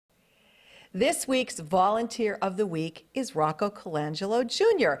This week's Volunteer of the Week is Rocco Colangelo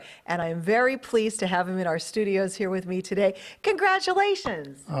Jr., and I'm very pleased to have him in our studios here with me today.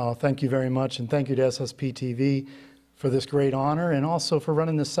 Congratulations. Oh, thank you very much, and thank you to SSPTV for this great honor and also for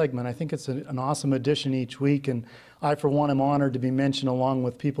running this segment. I think it's an awesome addition each week, and I, for one, am honored to be mentioned along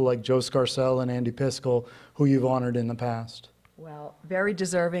with people like Joe Scarcell and Andy Piskel, who you've honored in the past. Well, very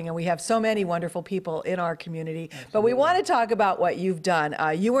deserving, and we have so many wonderful people in our community. Absolutely. But we want to talk about what you've done.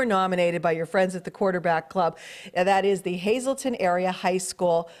 You were nominated by your friends at the Quarterback Club. That is the Hazleton Area High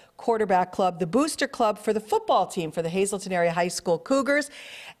School Quarterback Club, the booster club for the football team for the Hazleton Area High School Cougars.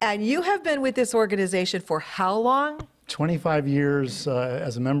 And you have been with this organization for how long? 25 years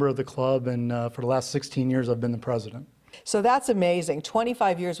as a member of the club, and for the last 16 years I've been the president. So that's amazing.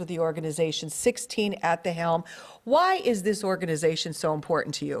 25 years with the organization, 16 at the helm. Why is this organization so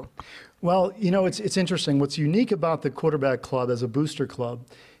important to you? Well, you know, it's interesting. What's unique about the Quarterback Club as a booster club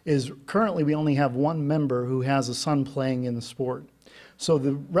is currently we only have one member who has a son playing in the sport. So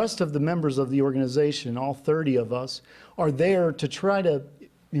the rest of the members of the organization, all 30 of us, are there to try to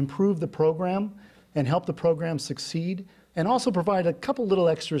improve the program and help the program succeed, and also provide a couple little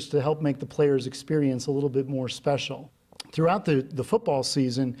extras to help make the players' experience a little bit more special. Throughout the football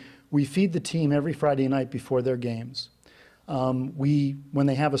season, we feed the team every Friday night before their games. When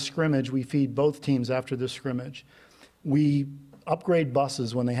they have a scrimmage, we feed both teams after the scrimmage. We upgrade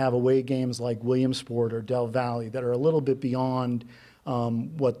buses when they have away games like Williamsport or Del Valley that are a little bit beyond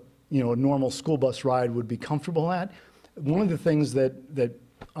what a normal school bus ride would be comfortable at. One of the things that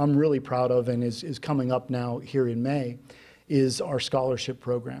I'm really proud of and is coming up now here in May is our scholarship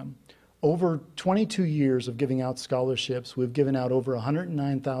program. Over 22 years of giving out scholarships, we've given out over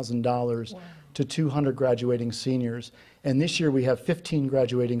 $109,000 to 200 graduating seniors. And this year we have 15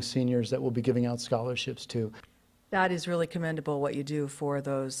 graduating seniors that we'll be giving out scholarships to. That is really commendable what you do for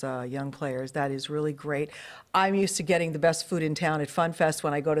those young players. That is really great. I'm used to getting the best food in town at Fun Fest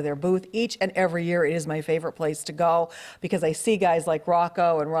when I go to their booth. Each and every year it is my favorite place to go because I see guys like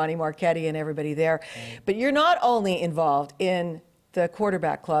Rocco and Ronnie Marchetti and everybody there. But you're not only involved in the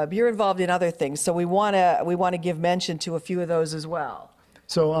Quarterback Club, you're involved in other things. So we want to give mention to a few of those as well.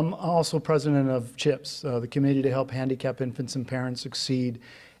 So I'm also president of CHIPS, the Committee to Help Handicapped Infants and Parents Succeed.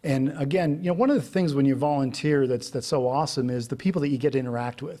 And again, one of the things when you volunteer that's so awesome is the people that you get to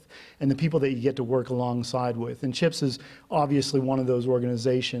interact with and the people that you get to work alongside with. And CHIPS is obviously one of those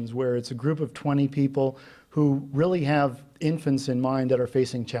organizations where it's a group of 20 people who really have infants in mind that are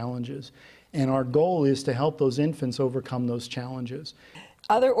facing challenges. And our goal is to help those infants overcome those challenges.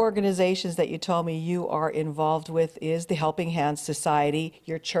 Other organizations that you told me you are involved with is the Helping Hands Society,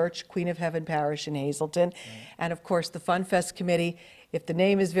 your church, Queen of Heaven Parish in Hazleton, and of course the Fun Fest Committee. If the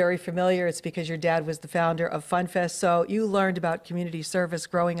name is very familiar, it's because your dad was the founder of Fun Fest, so you learned about community service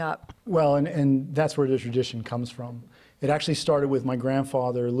growing up. Well, and that's where the tradition comes from. It actually started with my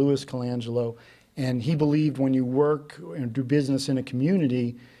grandfather, Louis Colangelo, and he believed when you work and do business in a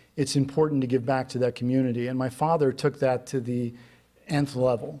community, it's important to give back to that community. And my father took that to the nth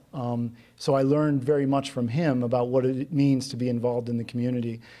level. So I learned very much from him about what it means to be involved in the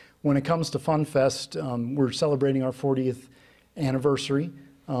community. When it comes to Fun Fest, we're celebrating our 40th anniversary,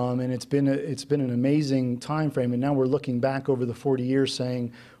 and it's been an amazing time frame. And now we're looking back over the 40 years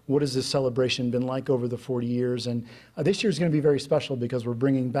saying, what has this celebration been like over the 40 years? And this year is going to be very special because we're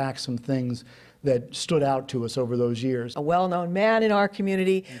bringing back some things that stood out to us over those years. A well-known man in our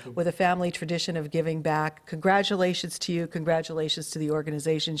community with a family tradition of giving back. Congratulations to you. Congratulations to the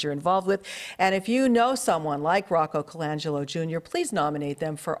organizations you're involved with. And if you know someone like Rocco Colangelo Jr., please nominate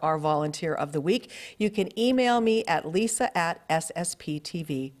them for our Volunteer of the Week. You can email me at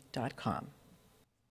lisa@ssptv.com.